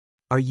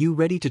Are you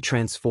ready to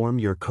transform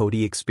your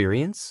Kodi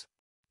experience?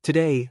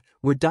 Today,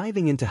 we're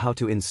diving into how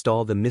to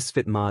install the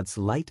Misfit Mods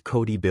Lite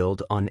Kodi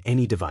build on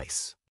any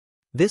device.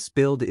 This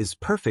build is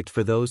perfect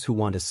for those who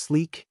want a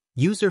sleek,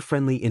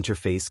 user-friendly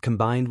interface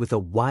combined with a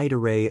wide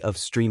array of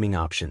streaming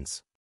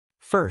options.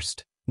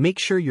 First, make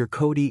sure your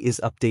Kodi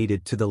is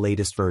updated to the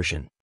latest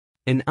version.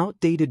 An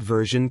outdated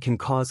version can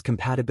cause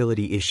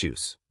compatibility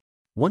issues.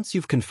 Once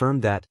you've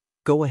confirmed that,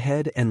 go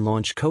ahead and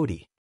launch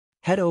Kodi.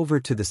 Head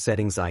over to the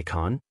settings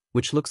icon,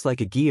 which looks like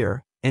a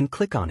gear, and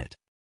click on it.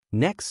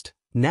 Next,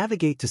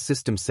 navigate to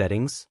System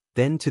Settings,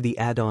 then to the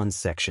Add-ons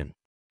section.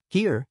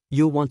 Here,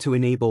 you'll want to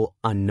enable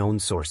Unknown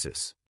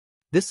Sources.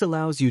 This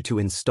allows you to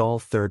install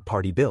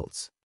third-party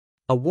builds.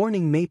 A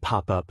warning may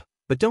pop up,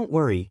 but don't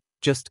worry,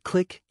 just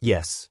click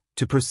Yes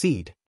to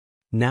proceed.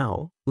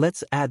 Now,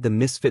 let's add the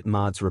Misfit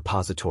Mods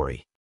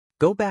repository.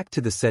 Go back to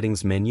the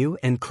Settings menu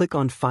and click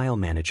on File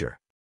Manager.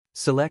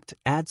 Select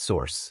Add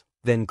Source,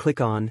 then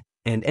click on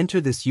and enter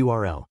this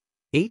URL,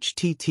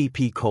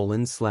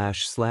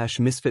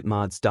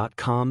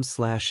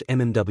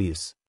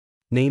 http://misfitmods.com/mmws.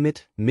 Name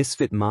it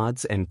Misfit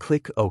Mods and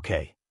click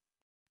OK.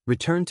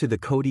 Return to the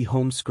Kodi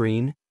home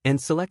screen and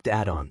select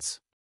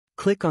Add-ons.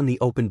 Click on the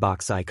Open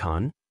Box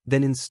icon,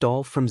 then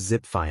Install from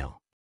Zip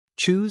file.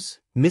 Choose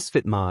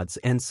Misfit Mods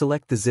and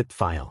select the zip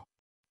file.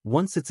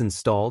 Once it's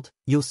installed,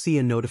 you'll see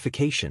a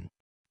notification.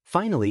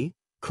 Finally,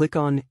 click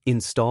on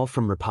Install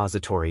from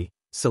Repository,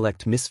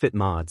 select Misfit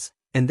Mods,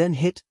 and then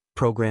hit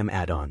Program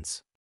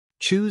Add-ons.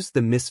 Choose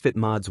the Misfit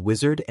Mods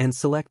wizard and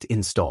select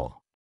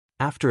Install.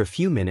 After a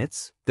few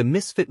minutes, the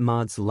Misfit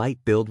Mods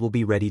Lite build will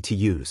be ready to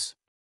use.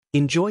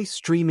 Enjoy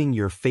streaming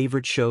your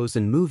favorite shows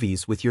and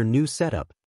movies with your new setup.